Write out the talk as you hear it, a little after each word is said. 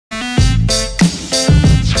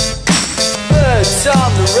It's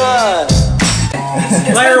on the run.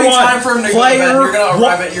 Player one. Player one.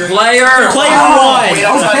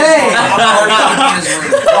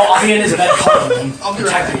 I'll be in his bed. I'll be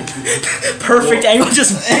protecting him. Perfect angle,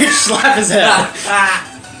 just bitch slap his head.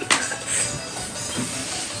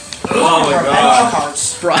 Oh my god.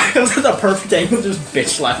 Brian was at the perfect angle, just bitch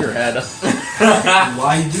slap your head.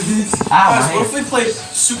 Why you do this? Guys, what if we played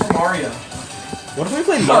Super Mario? What if we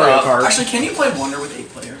played Mario Kart? Actually, can you play Wonder with 8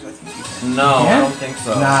 players? I think you can. No, I don't think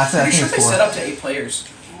so. Nah, Pretty sure they set up to 8 players.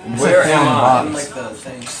 Where am I? In like the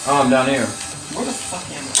thing. Oh, I'm down here. Where the fuck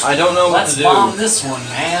am I don't know what to do. Let's bomb this one,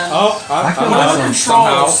 man. Oh, I I? What are the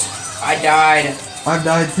controls? I died. I've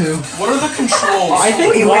died too. What are the controls? I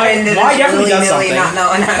think Y definitely does something. Not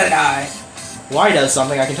knowing how to die. Y does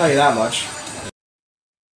something, I can tell you that much.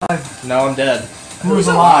 No, I'm dead. Who's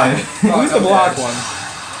alive? Who's the black one?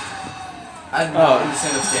 I don't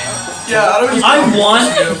understand this game. Yeah, I don't. I won?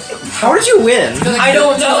 How did you win? I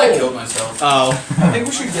don't know. I killed myself. Oh. I think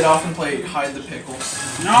we should get off and play hide the pickle.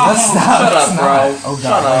 Let's stop. Shut up, bro. Oh Shut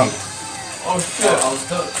god. up. Wait. Oh shit, I was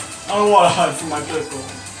done. I don't want to hide from my pickle.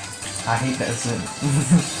 I hate that sin.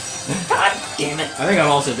 God damn it. I think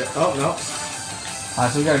I'm also dead. Oh, no.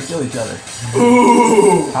 Alright, so we gotta kill each other.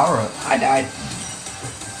 Ooh. Power up. I died.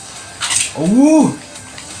 Ooh!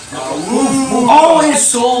 Oh, he's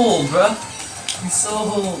sold, bruh. He's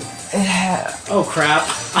sold. Oh crap.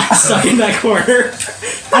 I'm stuck in that corner.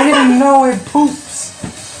 I didn't know it poops.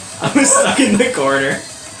 I was stuck in the corner.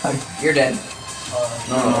 You're dead.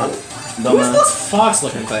 No. Who is this fox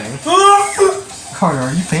looking thing? Carter,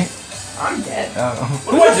 are you pink? I'm dead.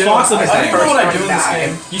 Who is this fox looking I don't thing? even know what I do in this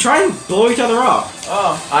game. You try and blow each other up.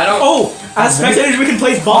 Oh. I don't. Oh! As spectators we can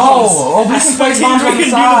place bombs! Oh, we as can place spectators bombs on we the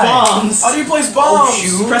can do the side. bombs! How do you place bombs?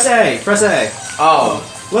 Shoot. Press A, press A. Oh.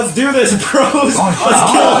 Let's do this, bros! Oh, Let's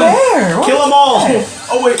kill him! there. Kill them all!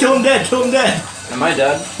 Oh wait, kill him dead, kill him dead! Am I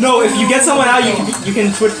dead? No, if you get someone out, you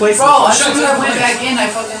can switch places. Bro, I shouldn't have went back in. I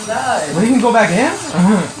fucking died. Well, you can go back in?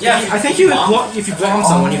 Yeah, I think you if you bomb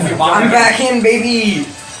someone, if you bomb. I'm back in, baby.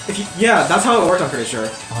 If you, yeah, that's how it works. I'm pretty sure.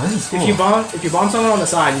 Oh, this is cool. If you bomb someone on the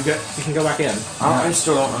side, you can go back in. I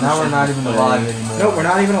still don't understand. Now we're not even alive anymore. Nope, we're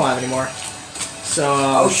not even alive anymore. So.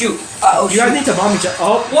 Oh shoot. Oh you guys need to bomb each other.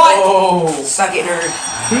 Oh. What? Oh. Suck it, nerd.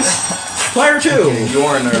 Who's player 2?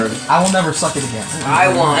 You're a nerd. I will never suck it again. I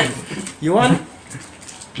won. You won?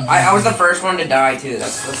 I was the first one to die too.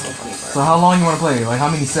 That's the funny part. So how long you want to play? Like how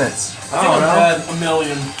many sets? I think I'm dead. A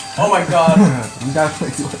million. Oh my god. We gotta play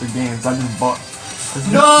 2 other games. I just bought.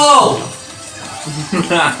 No!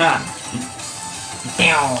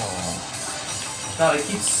 Damn. God, it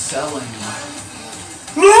keeps selling.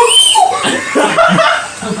 I'm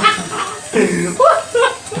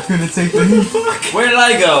gonna take the heat. Where did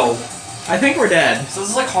I go? I think we're dead. So this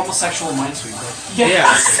is like homosexual minesweeper.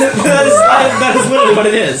 Yes. that is literally what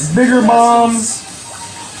it is. Bigger bombs.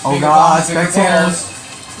 Oh Bigger god, bombs, bigger spectators.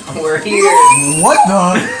 We're here. What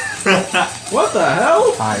the? What the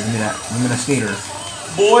hell? Alright, give me that. I'm in a skater.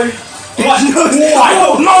 Boy. What?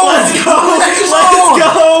 No, let's go! Let's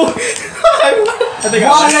go! I think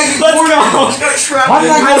let's go! Why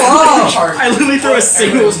did I go up? I literally threw a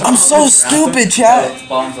single. I'm so stupid, chat.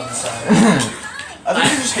 Bombs on the side. I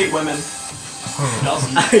think you just hate women.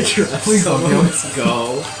 I trapped Please don't kill me. Let's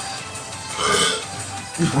go.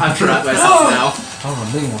 I'm trapped myself now. Oh, a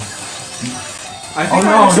big one. I think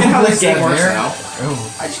I understand how this game works now. Oh.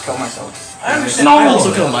 I just killed myself. I understand. I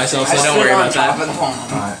also killed myself, so don't worry about that.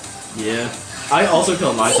 Alright. Yeah. I also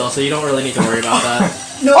killed myself, so you don't really need to worry about that.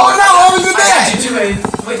 No. Oh no, I was in I there! got you too,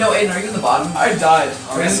 Aiden. Wait, no, Aiden, are you in the bottom? I died.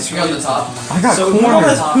 Okay, so you're on the top. I got So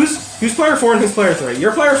cornered. who's player 4 and who's player 3?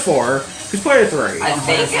 You're player 4. Who's player 3? I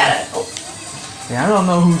think it. Oh. Yeah, I don't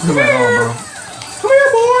know who's who at all, bro. Come here,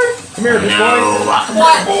 boy. Come here, bitch boy.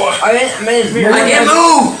 What? I'm in. I can't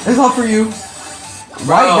move. It's all for you.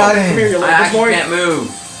 Right, got Come here, in. you I little bitch actually boy. can't move.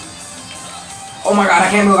 Oh my god, I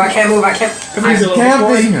can't move. I can't move. I can't. Come here, you little bitch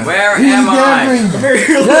Camping. boy. Where He's am I? camping. Come here,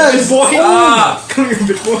 you little Yes. bitch boy. Ah! Come here,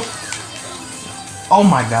 bitch boy. Oh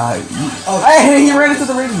my god. Hey, he ran into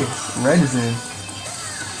the radius. Red is in.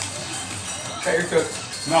 Okay, you're cooked.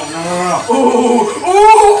 No. Ooh!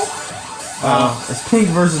 It's pink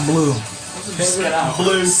versus blue. Just get out.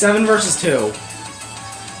 Blue. 7 versus 2.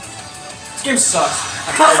 This game sucks.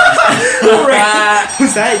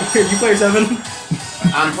 Who's that? You player 7?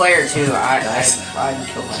 I'm player 2. I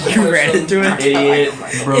killed myself. You ran into it? Idiot.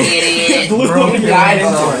 Bro. Idiot. Blue Bro, one died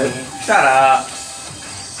into sorry. it. Shut up.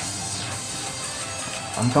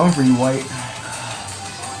 I'm coming for you, White.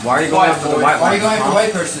 Why are you going after the white one? Why are you going after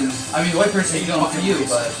white person? I mean, white person, you going for you,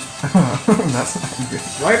 but... That's not good.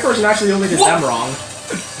 Right person actually only did them wrong.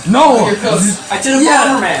 No! You're close. I did a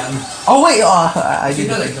Bomberman. Oh wait, I You did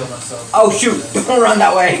know it. they killed themselves. Oh shoot! Don't run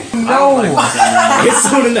that way. No! Get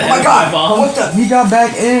someone in the Oh head my with god! my bomb. What the? He got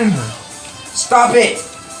back in. Stop it!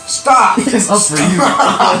 Stop! It's up for you.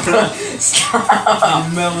 Stop!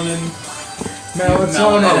 Melanin.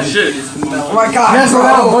 Melatonin. Oh shit. Oh my god! Yes, go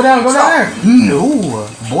down, go down, go down there. No,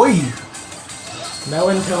 boy.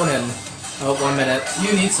 Melatonin. Oh, 1 minute.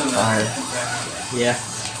 You need some of that. Yeah.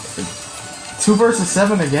 2 versus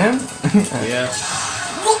 7 again. Yeah.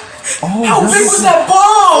 Oh, How this big is- was that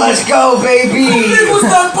bomb? Let's go, baby! How big was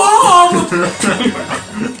that bomb?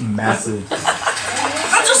 Massive. I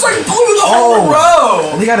just like blew it up Oh. in a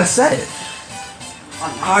row. They gotta set it.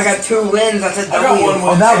 Oh, I got 2 wins. That's a I got W. one win.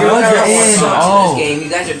 Oh, that You're was the terrible end. sucks in Oh. this game. You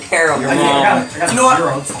guys are terrible. Your mom. You know what?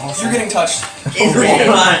 You're getting touched. Is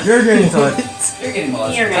it? You're getting touched. You're getting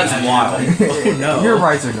molested. That's wild. No. Your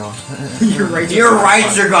rights are gone. Your rights. Your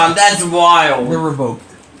rights are gone. That's wild. They're revoked.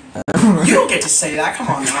 You don't get to say that. Come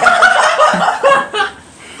on.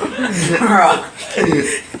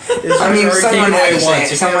 I mean, someone had to say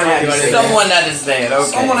it. Someone had to say it. Someone had to say it.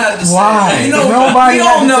 Okay. Someone had to say Why? it. You know, Nobody we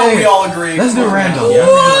had all to know. say We it. all agree. Let's do random.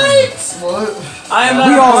 What? I am We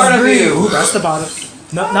not a all part of agree. you. Press the bottom.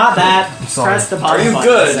 No, not that. I'm sorry. Press the bottom. Are you button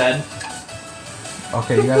good? instead.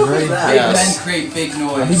 Okay, you guys ready? Big Yes. men create big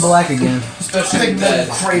I'll be noise. black again. Especially Big big men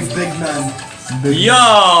men. crave big men. Big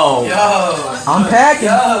Yo. Yo. I'm packing.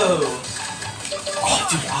 Yo. Oh,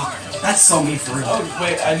 dude. Oh, that's so me for real. Oh,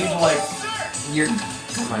 wait. I need to like. You're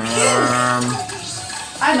I'm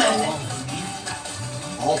in.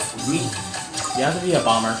 All for me. You have to be a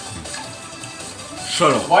bomber.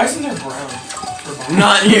 Shut up. Why isn't there brown?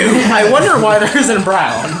 Not you. I wonder why there isn't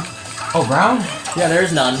brown. Oh, brown? Yeah,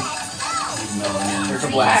 there's none. There's a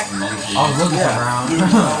black. I was looking for brown.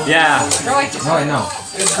 Yeah. No, I know.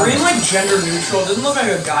 Is green like gender neutral? It doesn't look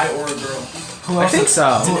like a guy or a girl. Who I else think is,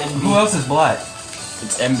 so. who else is black?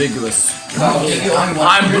 It's ambiguous. I'm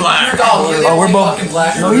black. Oh, we're both. fucking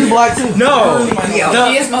black. No, he's black too. No! Yeah.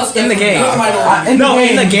 He is most In the game. Minority. In the No,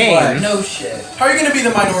 in the game. black. No shit. How are you gonna be the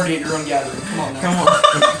minority at your own gathering? Come on now. Come on.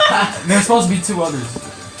 There's supposed to be 2 others.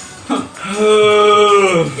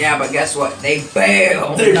 Yeah, but guess what? They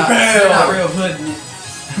bailed. They Not bailed. real hood.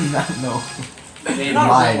 No. You're not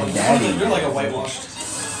My a real one. daddy. You're like a whitewashed.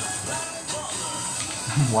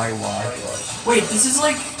 Whitewash. Wait, this is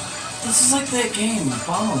like that game,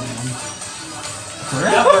 Bomberman.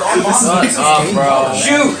 Correct? Yeah, they're on Shut up, bro.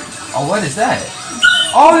 Shoot! Oh, what is that?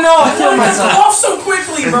 Oh no, I killed Why does it myself. off so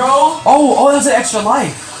quickly, bro? Oh, that's an extra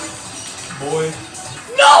life. Boy.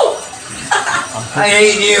 No! I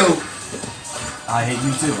hate you. I hate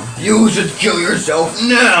you too. You should kill yourself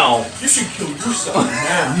now. You should kill yourself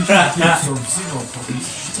now.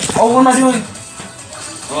 Oh, what am I doing?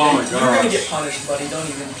 Oh my You're gonna god. get punished, buddy. Don't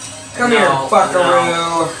even. Come here,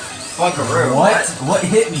 buckaroo. Buckaroo. What? What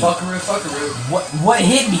hit me? Fuckaroo, fuckaroo. What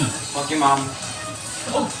hit me? Fuck your mom.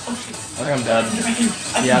 Oh shit. I think I'm dead. Get back in.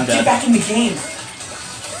 Yeah, I'm Get dead. back in the game.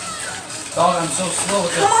 Dog, I'm so slow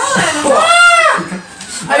with Come this. on.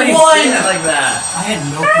 I won! Like that. I had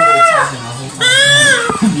no clue what was happening the whole time.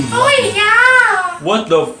 What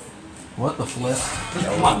the? What the flip? F- I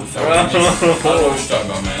don't know what you're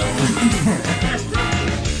talking about, man.